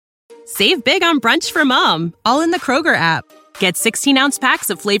Save big on brunch for mom, all in the Kroger app. Get 16-ounce packs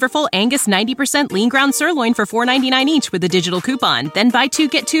of flavorful Angus 90% lean ground sirloin for $4.99 each with a digital coupon. Then buy 2,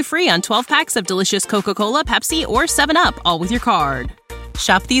 get 2 free on 12 packs of delicious Coca-Cola, Pepsi, or 7-Up, all with your card.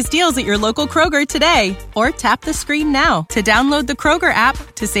 Shop these deals at your local Kroger today, or tap the screen now to download the Kroger app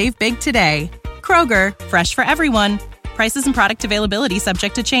to save big today. Kroger, fresh for everyone. Prices and product availability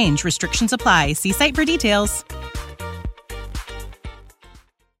subject to change. Restrictions apply. See site for details.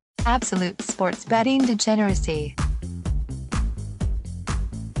 Absolute sports betting degeneracy.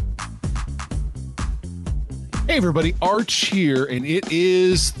 Hey everybody, Arch here, and it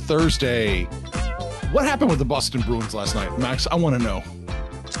is Thursday. What happened with the Boston Bruins last night, Max? I want to know.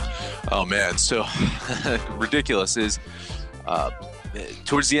 Oh man, so ridiculous is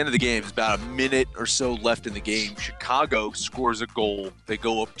towards the end of the game, it's about a minute or so left in the game. Chicago scores a goal. They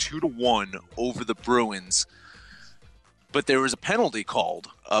go up 2-1 over the Bruins. But there was a penalty called.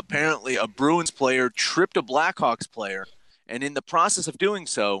 Apparently, a Bruins player tripped a Blackhawks player, and in the process of doing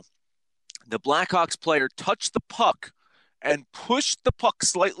so, the Blackhawks player touched the puck and pushed the puck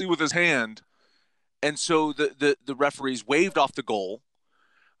slightly with his hand, and so the referees waved off the goal.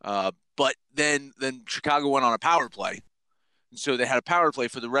 But then Chicago went on a power play, and so they had a power play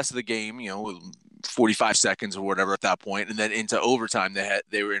for the rest of the game. 45 seconds or whatever at that point, and then into overtime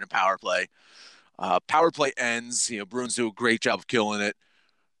they were in a power play. Power play ends. Bruins do a great job of killing it.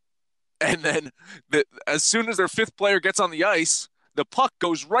 And then as soon as their fifth player gets on the ice, the puck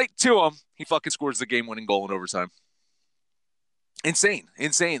goes right to him. He fucking scores the game-winning goal in overtime. Insane.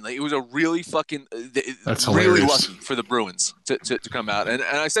 Like, it was a really fucking That's really hilarious. lucky for the Bruins to come out. And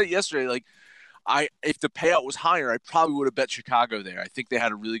I said yesterday, like, if the payout was higher, I probably would have bet Chicago there. I think they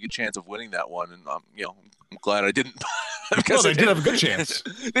had a really good chance of winning that one, and I'm glad I didn't. Well, they did have a good chance.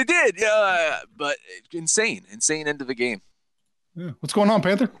 They did, yeah. But insane end of the game. Yeah. What's going on,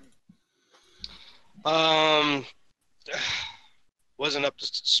 Panther? Wasn't up to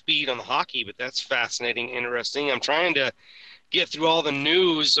speed on the hockey, but that's fascinating, interesting. I'm trying to get through all the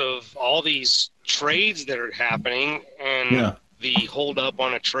news of all these trades that are happening, and the hold up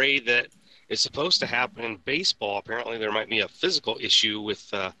on a trade that is supposed to happen in baseball. Apparently there might be a physical issue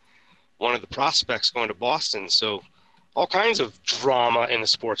with one of the prospects going to Boston. So all kinds of drama in the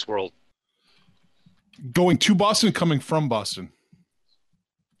sports world. Going to Boston, coming from Boston?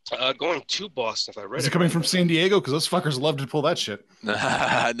 Going to Boston, if I read Is it coming from San Diego? Because those fuckers love to pull that shit.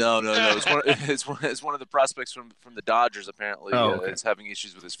 No. It's one of the prospects from the Dodgers, apparently. It's having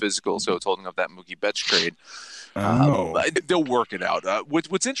issues with his physical, so it's holding up that Mookie Betts trade. They'll work it out.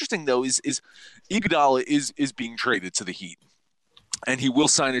 What's interesting, though, is Iguodala is being traded to the Heat, and he will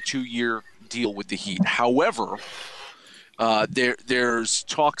sign a 2-year deal with the Heat. However, there's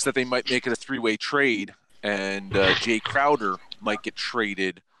talks that they might make it a 3-way trade, and Jay Crowder might get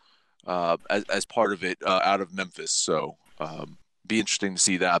traded as part of it out of Memphis. So be interesting to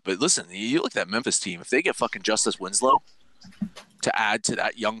see that. But listen, you look at that Memphis team. If they get fucking Justice Winslow to add to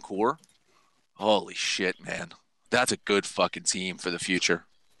that young core, holy shit, man. That's a good fucking team for the future.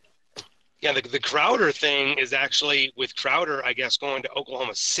 Yeah, the Crowder thing is actually with Crowder, I guess, going to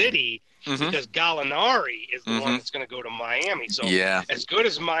Oklahoma City because Gallinari is the one that's going to go to Miami. So as good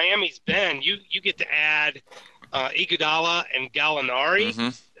as Miami's been, you get to add Iguodala and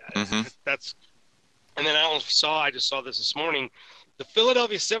Gallinari. That's, and then I just saw this morning. The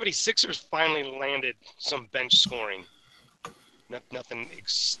Philadelphia 76ers finally landed some bench scoring. Nothing,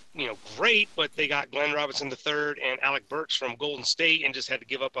 great, but they got Glenn Robinson III and Alec Burks from Golden State and just had to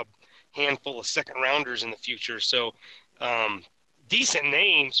give up a handful of second rounders in the future. So decent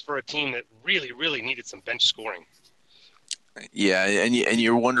names for a team that really, really needed some bench scoring. Yeah, and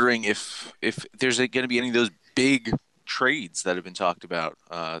you're wondering if there's going to be any of those big trades that have been talked about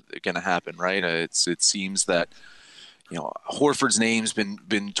going to happen, right? It seems that Horford's name's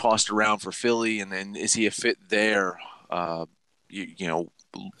been tossed around for Philly, and then is he a fit there?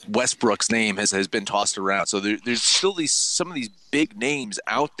 Westbrook's name has been tossed around, so there's still some of these big names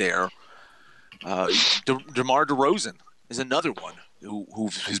out there. DeMar DeRozan is another one who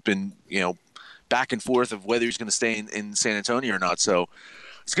has been back and forth of whether he's going to stay in San Antonio or not. So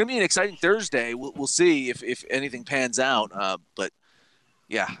it's going to be an exciting Thursday. We'll see if anything pans out. But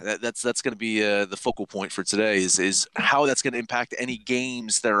yeah, that's going to be the focal point for today is how that's going to impact any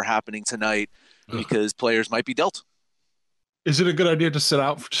games that are happening tonight because players might be dealt. Is it a good idea to sit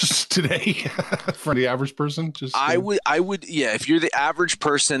out for just today for the average person? I would. Yeah. If you're the average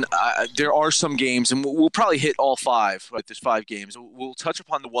person, there are some games, and we'll probably hit all 5. Right? There's 5 games. We'll touch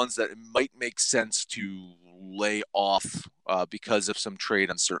upon the ones that it might make sense to lay off because of some trade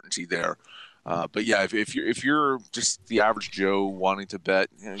uncertainty there. But yeah, if you're just the average Joe wanting to bet,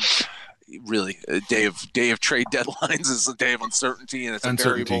 really, a day of trade deadlines is a day of uncertainty, and it's a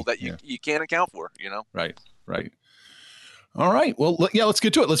variable that you can't account for. Right. All right. Well, let's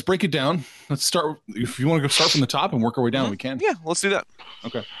get to it. Let's break it down. Let's start. If you want to go start from the top and work our way down, we can. Yeah, let's do that.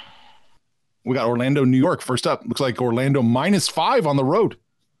 Okay. We got Orlando, New York first up. Looks like Orlando -5 on the road.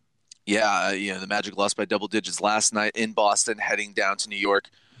 Yeah, the Magic lost by double digits last night in Boston, heading down to New York.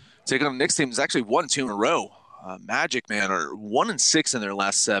 Taking on the Knicks team is actually 1-2 in a row. Magic, man, are 1-6 in their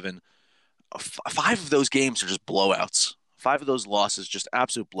last 7. 5 of those games are just blowouts. 5 of those losses, just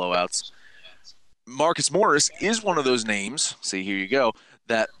absolute blowouts. Marcus Morris is one of those names. See, here you go.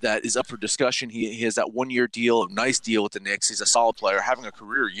 That is up for discussion. He has that 1-year deal, a nice deal with the Knicks. He's a solid player, having a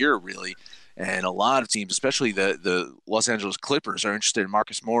career year, really. And a lot of teams, especially the Los Angeles Clippers, are interested in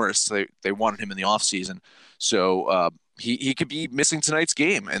Marcus Morris. They wanted him in the offseason. So he could be missing tonight's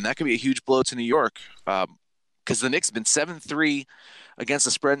game, and that could be a huge blow to New York because the Knicks have been 7-3 against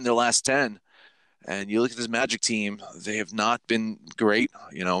the spread in their last 10. And you look at this Magic team, they have not been great.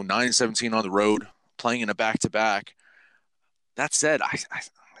 9-17 on the road, playing in a back-to-back. That said, I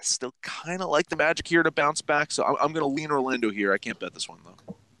still kind of like the Magic here to bounce back, so I'm going to lean Orlando here. I can't bet this one,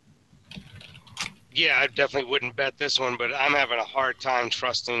 though. Yeah, I definitely wouldn't bet this one, but I'm having a hard time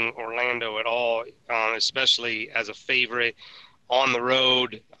trusting Orlando at all, especially as a favorite on the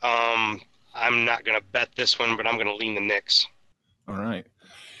road. I'm not going to bet this one, but I'm going to lean the Knicks. All right.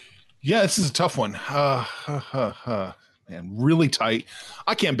 Yeah, this is a tough one. Man, really tight.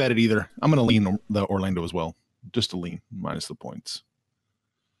 I can't bet it either. I'm going to lean the Orlando as well, just to lean minus the points.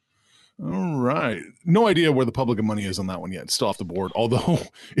 All right. No idea where the public money is on that one yet. It's still off the board, although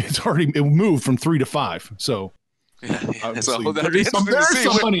it moved from 3 to 5. So, so that'd be interesting to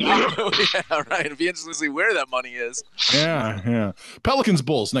see money. Yeah, right. It'd be interesting to see where that money is. Yeah. Pelicans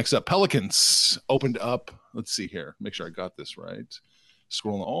Bulls next up. Pelicans opened up. Let's see here. Make sure I got this right.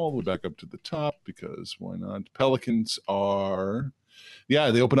 Scrolling all the way back up to the top because why not? Pelicans are,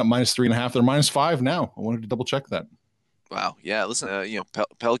 they open up -3.5. They're -5 now. I wanted to double check that. Wow. Yeah. Listen,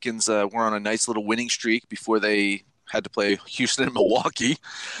 Pelicans were on a nice little winning streak before they had to play Houston and Milwaukee.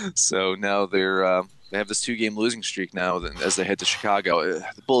 So now they have this 2-game losing streak now as they head to Chicago.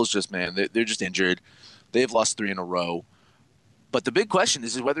 The Bulls just, man, they're just injured. They've lost 3 in a row. But the big question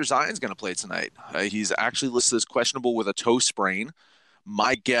is whether Zion's going to play tonight. He's actually listed as questionable with a toe sprain.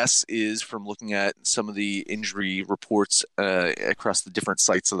 My guess is, from looking at some of the injury reports across the different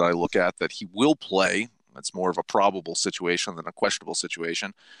sites that I look at, that he will play. That's more of a probable situation than a questionable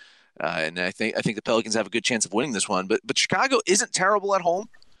situation. And I think the Pelicans have a good chance of winning this one. But Chicago isn't terrible at home.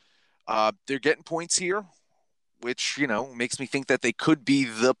 They're getting points here, which, makes me think that they could be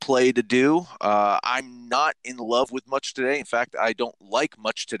the play to do. I'm not in love with much today. In fact, I don't like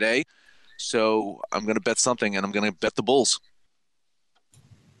much today. So I'm going to bet something, and I'm going to bet the Bulls.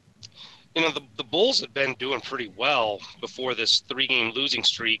 The Bulls have been doing pretty well before this 3-game losing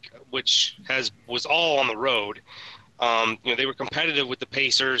streak, which was all on the road. They were competitive with the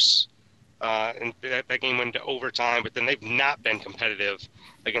Pacers, and that game went into overtime, but then they've not been competitive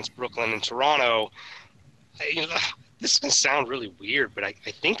against Brooklyn and Toronto. This is going to sound really weird, but I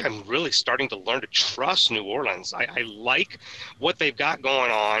think I'm really starting to learn to trust New Orleans. I like what they've got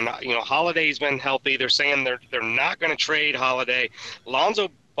going on. Holiday's been healthy. They're saying they're not going to trade Holiday. Lonzo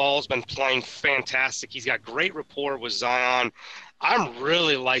Ball's been playing fantastic. He's got great rapport with Zion. I'm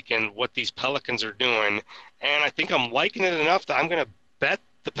really liking what these Pelicans are doing, and I think I'm liking it enough that I'm going to bet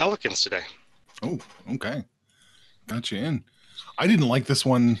the Pelicans today. Oh, okay. Got you in. I didn't like this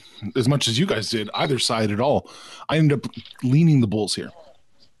one as much as you guys did, either side at all. I ended up leaning the Bulls here,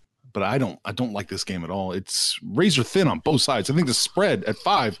 but I don't like this game at all. It's razor thin on both sides. I think the spread at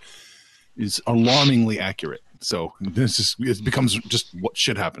 5 is alarmingly accurate. So it becomes just what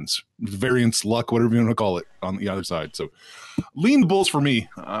shit happens. Variance, luck, whatever you want to call it on the other side. So lean the Bulls for me.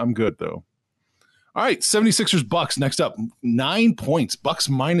 I'm good, though. All right, 76ers Bucks next up. 9 points. Bucks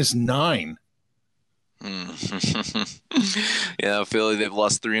 -9. Yeah, Philly, they've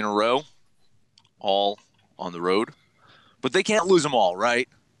lost 3 in a row, all on the road. But they can't lose them all, right?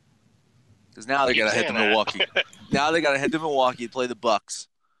 Because now they got to head to Milwaukee. Now they got to head to Milwaukee to play the Bucks.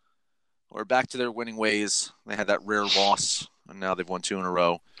 Or back to their winning ways. They had that rare loss, and now they've won 2 in a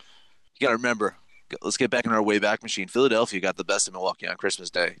row. You got to remember, let's get back in our way back machine. Philadelphia got the best of Milwaukee on Christmas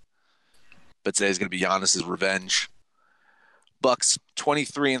Day. But today's going to be Giannis's revenge. Bucks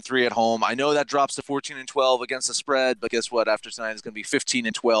 23-3 at home. I know that drops to 14-12 against the spread, but guess what? After tonight, it's going to be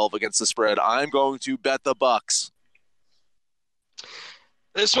 15-12 against the spread. I'm going to bet the Bucks.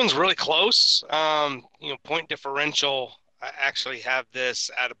 This one's really close. Point differential. I actually have this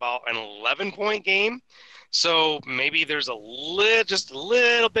at about an 11-point game. So maybe there's just a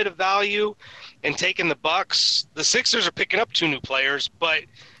little bit of value in taking the Bucks. The Sixers are picking up 2 new players, but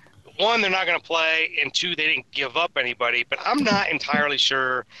one, they're not going to play, and 2, they didn't give up anybody. But I'm not entirely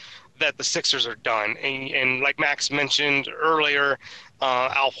sure that the Sixers are done. And like Max mentioned earlier,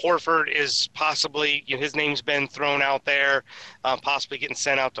 Al Horford is possibly, his name's been thrown out there, possibly getting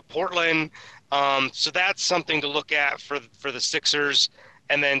sent out to Portland. So that's something to look at for the Sixers.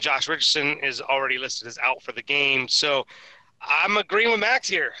 And then Josh Richardson is already listed as out for the game. So I'm agreeing with Max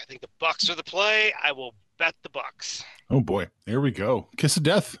here. I think the Bucks are the play. I will bet the Bucks. Oh boy, there we go. Kiss of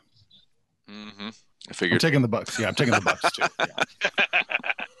death. Mm-hmm. I figured. I'm taking the Bucks. Yeah, I'm taking the Bucks too.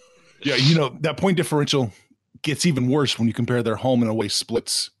 Yeah, that point differential gets even worse when you compare their home and away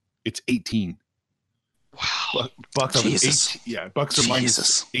splits. It's 18. Wow. Bucks are Jesus. Bucks are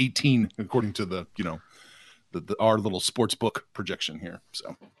minus 18 according to the our little sports book projection here.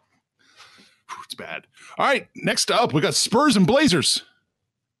 So it's bad. All right, next up we got Spurs and Blazers.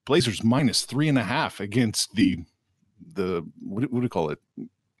 Blazers minus 3.5 against the what do you call it?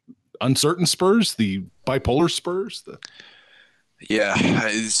 Uncertain Spurs, the bipolar Spurs. Yeah,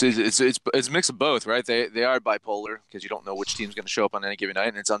 it's a mix of both, right? They are bipolar because you don't know which team's going to show up on any given night,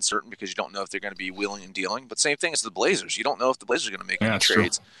 and it's uncertain because you don't know if they're going to be wheeling and dealing. But same thing as the Blazers. You don't know if the Blazers are going to make any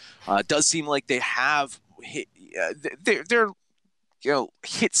trades. It does seem like they have hit, they're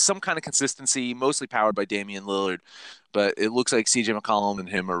hit some kind of consistency, mostly powered by Damian Lillard. But it looks like CJ McCollum and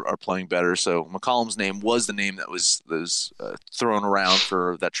him are playing better. So McCollum's name was the name that was thrown around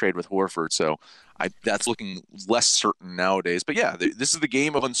for that trade with Horford. So that's looking less certain nowadays. But yeah, this is the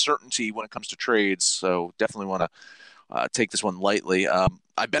game of uncertainty when it comes to trades. So definitely want to take this one lightly. I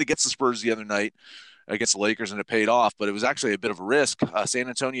bet against the Spurs the other night against the Lakers, and it paid off. But it was actually a bit of a risk. San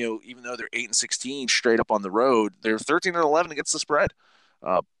Antonio, even though they're 8-16 straight up on the road, they're 13-11 against the spread.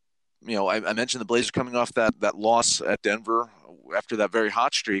 I mentioned the Blazers coming off that loss at Denver after that very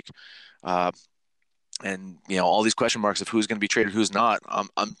hot streak, and all these question marks of who's going to be traded, who's not.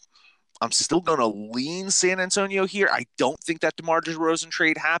 I'm still going to lean San Antonio here. I don't think that DeMar DeRozan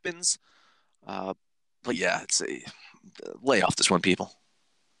trade happens, but yeah, it's a lay off this one, people.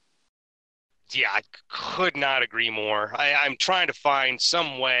 Yeah, I could not agree more. I'm trying to find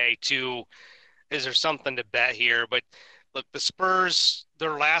some way is there something to bet here? But look, the Spurs,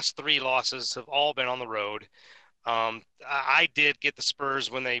 their last 3 losses have all been on the road. I did get the Spurs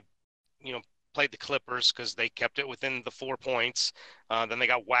when they, played the Clippers because they kept it within the 4 points. Then they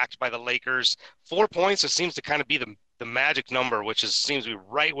got whacked by the Lakers. 4 points, it seems to kind of be the magic number, which seems to be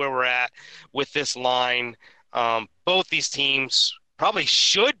right where we're at with this line. Both these teams probably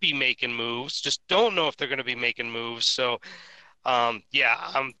should be making moves, just don't know if they're going to be making moves. So, I'm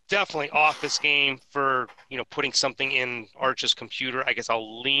definitely off this game for, putting something in Arch's computer. I guess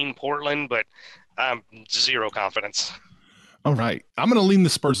I'll lean Portland, but zero confidence. All right. I'm going to lean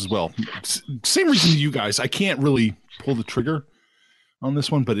the Spurs as well. Same reason to you guys. I can't really pull the trigger on this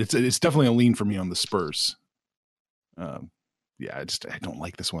one, but it's definitely a lean for me on the Spurs. I don't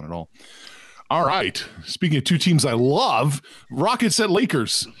like this one at all. All right. Speaking of 2 teams I love, Rockets at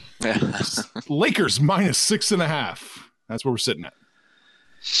Lakers. Lakers minus 6.5. That's where we're sitting at.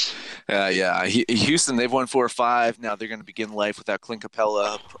 Houston, they've won 4 or 5. Now they're going to begin life without Clint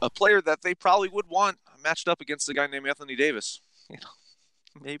Capella, a player that they probably would want matched up against a guy named Anthony Davis.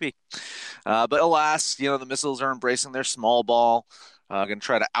 Maybe. But alas, the missiles are embracing their small ball. Going to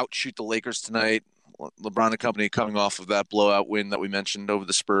try to outshoot the Lakers tonight. LeBron and company coming off of that blowout win that we mentioned over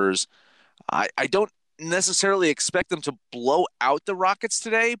the Spurs. I don't necessarily expect them to blow out the Rockets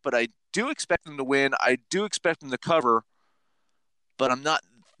today, but I do expect them to win. I do expect them to cover, but I'm not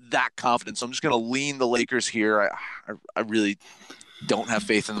that confident. So I'm just going to lean the Lakers here. I really don't have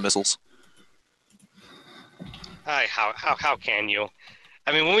faith in the missiles. How can you?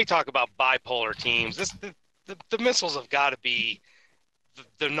 I mean, when we talk about bipolar teams, the missiles have got to be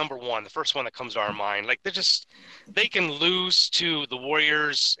the number one, the first one that comes to our mind. Like they can lose to the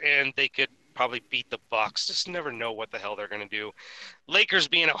Warriors and they could probably beat the Bucks. Just never know what the hell they're going to do. Lakers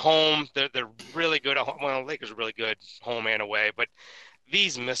being at home, they're really good at home. Well, Lakers are really good home and away, but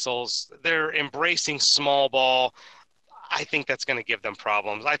these missiles, they're embracing small ball. I think that's going to give them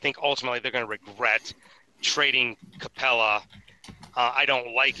problems. I think ultimately they're going to regret trading Capella. I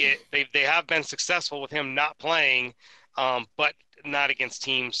don't like it. They have been successful with him not playing, but not against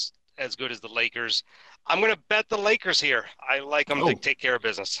teams as good as the Lakers. I'm going to bet the Lakers here. I like them to take care of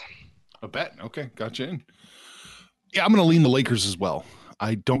business. A bet. Okay. Gotcha in. Yeah, I'm going to lean the Lakers as well.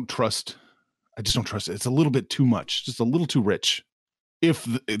 I just don't trust it. It's a little bit too much, just a little too rich. If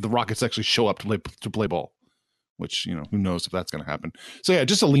the Rockets actually show up to play ball, which, who knows if that's going to happen. So yeah,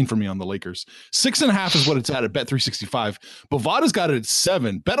 just a lean for me on the Lakers. 6.5 is what it's at Bet365. Bovada's got it at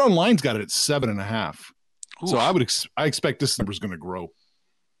 7. Bet Online's got it at 7.5. So I expect this number is going to grow.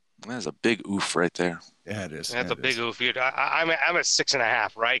 That's a big oof right there. Yeah, it is. That's a big oof. I'm at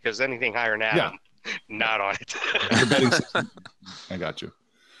 6.5, right? Because anything higher than that, I'm not on it. You're betting I got you.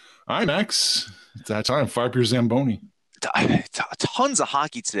 All right, Max. It's that time. Fire up your Zamboni. Tons of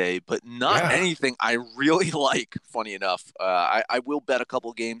hockey today, but not anything I really like, funny enough. I will bet a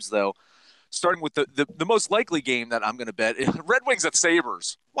couple games, though. Starting with the most likely game that I'm going to bet, Red Wings at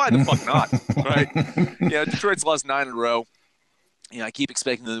Sabres. Why the fuck not? Right? Yeah, Detroit's lost 9 in a row. I keep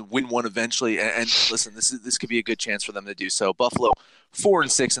expecting them to win one eventually. And listen, this could be a good chance for them to do so. Buffalo,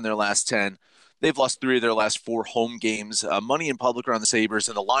 4-6 in their last 10. They've lost 3 of their last 4 home games. Money in public are on the Sabres,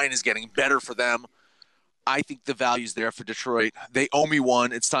 and the line is getting better for them. I think the value's there for Detroit. They owe me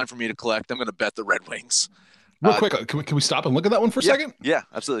one. It's time for me to collect. I'm going to bet the Red Wings. Real quick, can we stop and look at that one for a second? Yeah,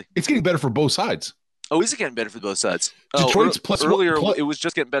 absolutely. It's getting better for both sides. Oh, is it getting better for both sides? Detroit's earlier, it was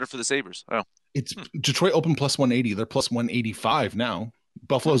just getting better for the Sabres. Oh, it's Detroit open plus 180. They're plus 185 now.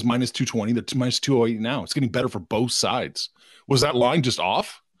 Buffalo's minus 220. They're minus 208 now. It's getting better for both sides. Was that line just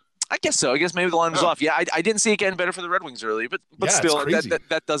off? I guess so. I guess maybe the line was off. Yeah, I didn't see it getting better for the Red Wings earlier, but still,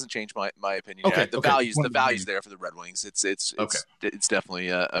 that doesn't change my opinion. Okay, the value's there for the Red Wings. It's definitely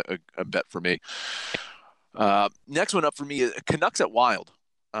a bet for me. Next one up for me, Canucks at Wild.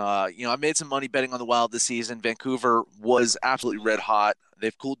 I made some money betting on the Wild this season. Vancouver was absolutely red hot.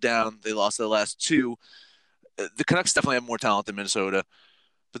 They've cooled down. They lost their last 2. The Canucks definitely have more talent than Minnesota,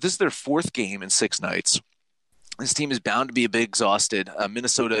 but this is their 4th game in 6 nights. This team is bound to be a bit exhausted.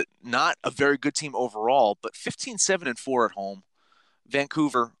 Minnesota, not a very good team overall, but 15-7-4 at home.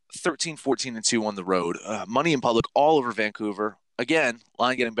 Vancouver, 13-14-2 on the road. Money in public all over Vancouver. Again,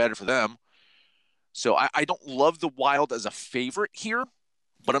 line getting better for them. So I don't love the Wild as a favorite here,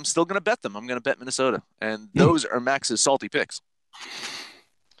 but I'm still going to bet them. I'm going to bet Minnesota. And those are Max's salty picks.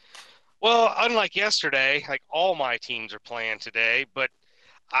 Well, unlike yesterday, like all my teams are playing today, but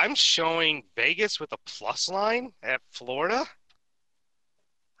I'm showing Vegas with a plus line at Florida.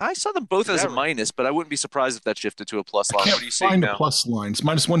 I saw them both as a minus, but I wouldn't be surprised if that shifted to a plus line. I what do you see find now? A plus line. It's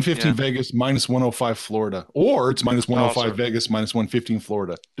minus 115 Vegas, minus 105 Florida. Or it's minus 105 Vegas, minus 115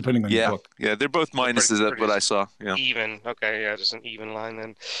 Florida, depending on your book. Yeah, they're both minuses. That's what I saw. Yeah. Even. Okay, yeah, just an even line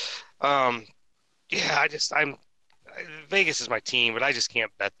then. Vegas is my team, but I just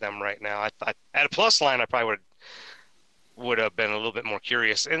can't bet them right now. I at a plus line, I probably would have been a little bit more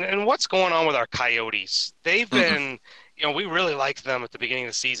curious. And what's going on with our Coyotes? They've been, we really liked them at the beginning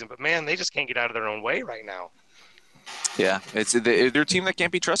of the season, but man, they just can't get out of their own way right now. Yeah, they're a team that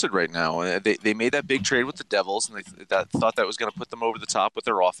can't be trusted right now. They made that big trade with the Devils, and they thought that was going to put them over the top with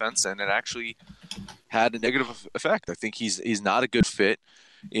their offense, and it actually had a negative effect. I think he's not a good fit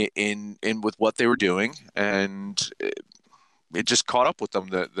in with what they were doing, and it just caught up with them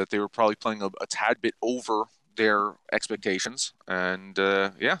that they were probably playing a tad bit over their expectations, and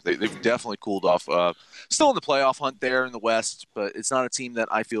they've definitely cooled off. Still in the playoff hunt there in the West, but it's not a team that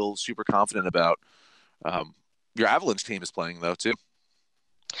I feel super confident about. Your Avalanche team is playing though too.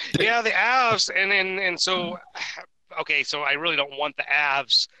 Yeah, the Avs, and so okay, so I really don't want the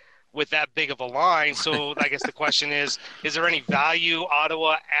Avs with that big of a line. So I guess the question is there any value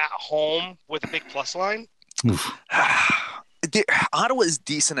Ottawa at home with a big plus line? Ottawa is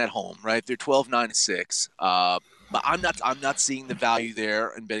decent at home, right? They're 12-9-6. But I'm not seeing the value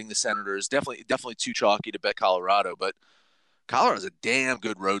there in betting the Senators. Definitely too chalky to bet Colorado, but Colorado's a damn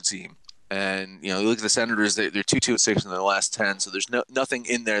good road team. And you look at the Senators; they're 2-2-6 in their last 10. So there's nothing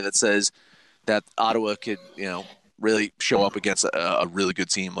in there that says that Ottawa could really show up against a really good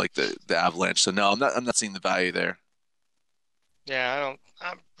team like the Avalanche. So no, I'm not seeing the value there. Yeah,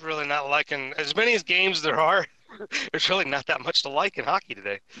 I'm really not liking as many as games there are. There's really not that much to like in hockey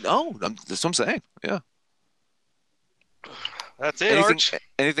today. No, that's what I'm saying. Yeah. That's it, Arch.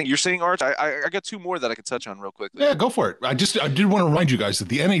 Anything you're seeing, Arch? I got 2 more that I could touch on real quickly. Yeah, go for it. I did want to remind you guys that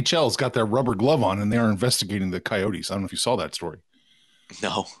the NHL's got their rubber glove on, and they are investigating the Coyotes. I don't know if you saw that story.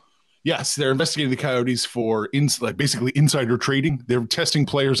 No. Yes, they're investigating the Coyotes for basically insider trading. They're testing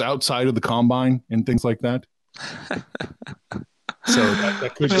players outside of the combine and things like that. So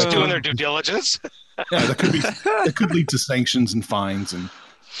that could just doing their due diligence. Yeah, that could lead to sanctions and fines and.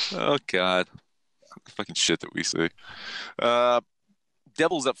 Oh God, fucking shit that we see.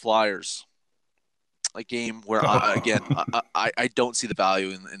 Devils at Flyers, a game where I don't see the value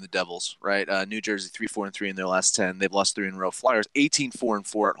in the Devils. Right, New Jersey 3-4-3 in their last 10. They've lost 3 in a row. Flyers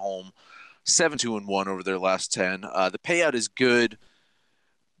 18-4-4 at home, 7-2-1 over their last 10. The payout is good,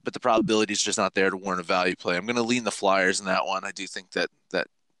 but the probability is just not there to warrant a value play. I'm going to lean the Flyers in that one. I do think that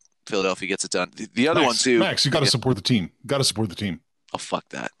Philadelphia gets it done. The other one too, Max, you got to support the team. Got to support the team. Oh, fuck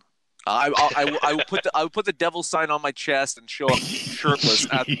that. I will put the devil sign on my chest and show up shirtless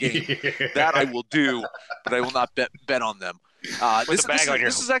at the game. That I will do, but I will not bet on them. This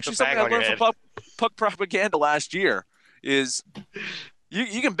is actually something I learned from Puck Propaganda last year. Is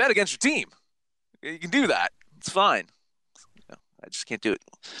you can bet against your team. You can do that. It's fine. I just can't do it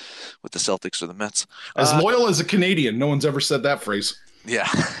with the Celtics or the Mets. As loyal as a Canadian, no one's ever said that phrase. Yeah.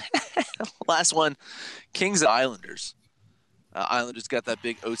 Last one, Kings at Islanders. Islanders got that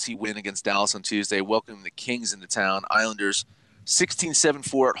big OT win against Dallas on Tuesday, welcoming the Kings into town. Islanders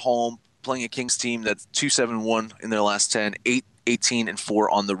 16-7-4 at home, playing a Kings team that's 2-7-1 in their last 10, 18-4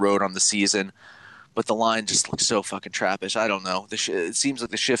 on the road on the season. But the line just looks so fucking trappish. I don't know. It seems like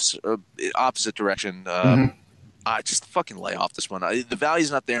the shifts are opposite direction. I just fucking lay off this one. The value's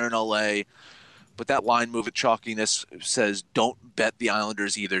not there in LA, but that line move at chalkiness says don't bet the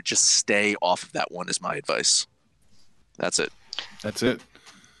Islanders either. Just stay off of that one is my advice. That's it.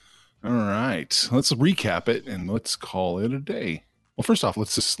 All right. Let's recap it and let's call it a day. Well, first off,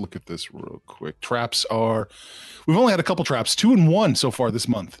 let's just look at this real quick. We've only had a couple traps, 2-1 so far this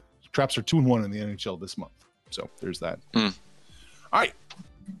month. Traps are 2-1 in the NHL this month. So there's that. All right.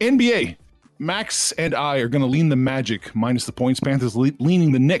 NBA. Max and I are going to lean the Magic minus the points. Panthers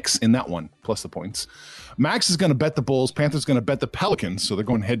leaning the Knicks in that one, plus the points. Max is going to bet the Bulls. Panthers going to bet the Pelicans, so they're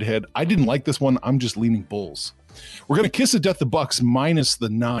going head-to-head. I didn't like this one. I'm just leaning Bulls. We're going to kiss of death the Bucks minus the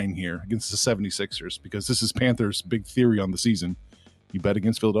 9 here against the 76ers because this is Panthers' big theory on the season. You bet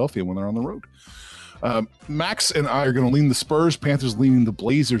against Philadelphia when they're on the road. Max and I are going to lean the Spurs. Panthers leaning the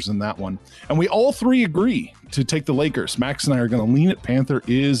Blazers in that one. And we all three agree to take the Lakers. Max and I are going to lean it. Panther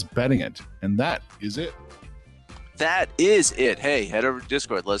is betting it. And that is it. That is it. Hey, head over to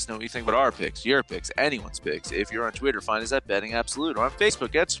Discord. Let us know what you think about our picks, your picks, anyone's picks. If you're on Twitter, find us at Betting Absolute. Or on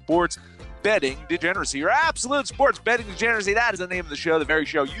Facebook at Sports Betting Degeneracy. Your absolute sports betting degeneracy. That is the name of the show, the very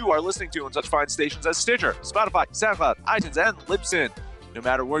show you are listening to on such fine stations as Stitcher, Spotify, SoundCloud, iTunes, and Libsyn. No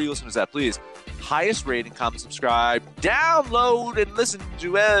matter where you listen to us at, please highest rating, comment, subscribe, download, and listen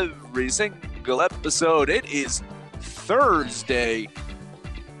to every single episode. It is Thursday.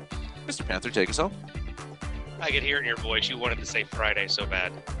 Mr. Panther, take us home. I could hear it in your voice. You wanted to say Friday so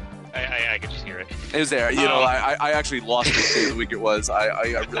bad. I could just hear it. It was there. I actually lost the day of the week it was.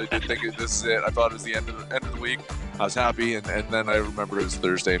 I really did think this is it. I thought it was the end of the week. I was happy, and then I remembered it was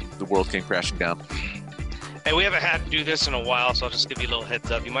Thursday. The world came crashing down. Hey, we haven't had to do this in a while, so I'll just give you a little heads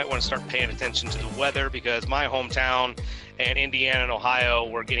up. You might want to start paying attention to the weather because my hometown and Indiana and Ohio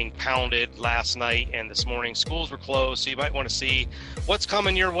were getting pounded last night and this morning. Schools were closed, so you might want to see what's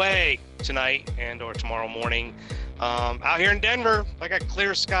coming your way tonight and or tomorrow morning. Out here in Denver, I got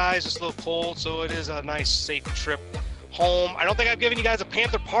clear skies, just a little cold, so it is a nice, safe trip home. I don't think I've given you guys a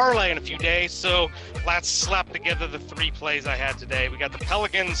Panther parlay in a few days, so let's slap together the 3 plays I had today. We got the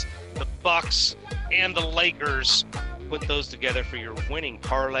Pelicans, the Bucks, and the Lakers. Put those together for your winning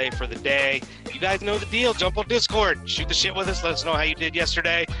parlay for the day. You guys know the deal. Jump on Discord, shoot the shit with us. Let us know how you did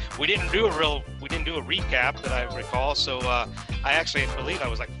yesterday. We didn't do a recap that I recall. So I believe I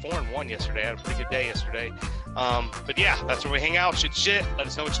was like 4-1 yesterday. I had a pretty good day yesterday. But yeah, that's where we hang out. Shoot shit. Let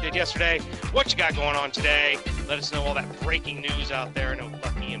us know what you did yesterday. What you got going on today. Let us know all that breaking news out there. I know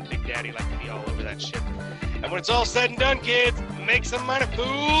Lucky and Big Daddy like to be all over that shit. And when it's all said and done, kids, make some money,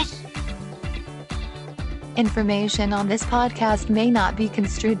 fools. Information on this podcast may not be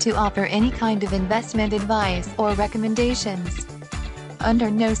construed to offer any kind of investment advice or recommendations.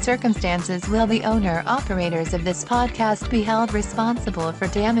 Under no circumstances will the owner-operators of this podcast be held responsible for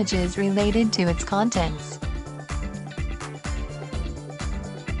damages related to its contents.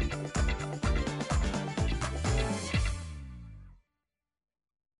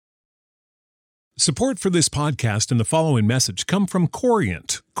 Support for this podcast and the following message come from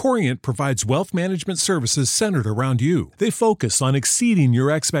Corient. Corient provides wealth management services centered around you. They focus on exceeding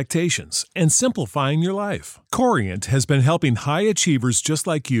your expectations and simplifying your life. Corient has been helping high achievers just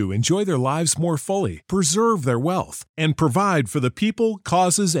like you enjoy their lives more fully, preserve their wealth, and provide for the people,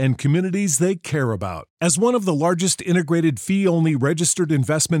 causes, and communities they care about. As one of the largest integrated fee-only registered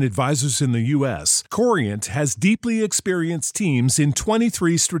investment advisors in the U.S., Corient has deeply experienced teams in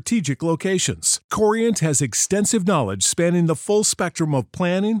 23 strategic locations. Corient has extensive knowledge spanning the full spectrum of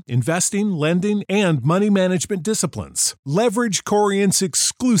planning, investing, lending, and money management disciplines. Leverage Corient's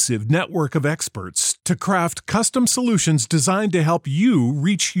exclusive network of experts to craft custom solutions designed to help you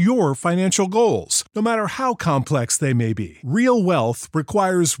reach your financial goals, no matter how complex they may be. Real wealth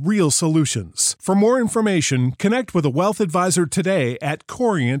requires real solutions. For more information, connect with a wealth advisor today at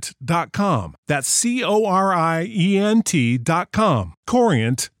Corient.com. That's Corient.com.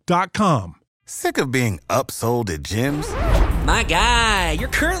 Corient.com. Sick of being upsold at gyms? My guy, you're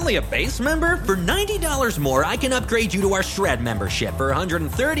currently a base member. For $90 more, I can upgrade you to our Shred membership. For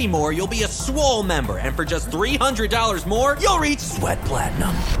 $130 more, you'll be a Swole member. And for just $300 more, you'll reach Sweat Platinum.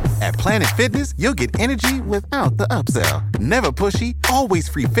 At Planet Fitness, you'll get energy without the upsell. Never pushy, always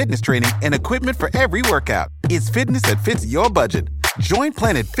free fitness training and equipment for every workout. It's fitness that fits your budget. Join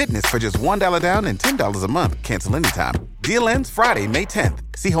Planet Fitness for just $1 down and $10 a month. Cancel anytime. Deal ends Friday, May 10th.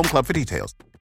 See Home Club for details.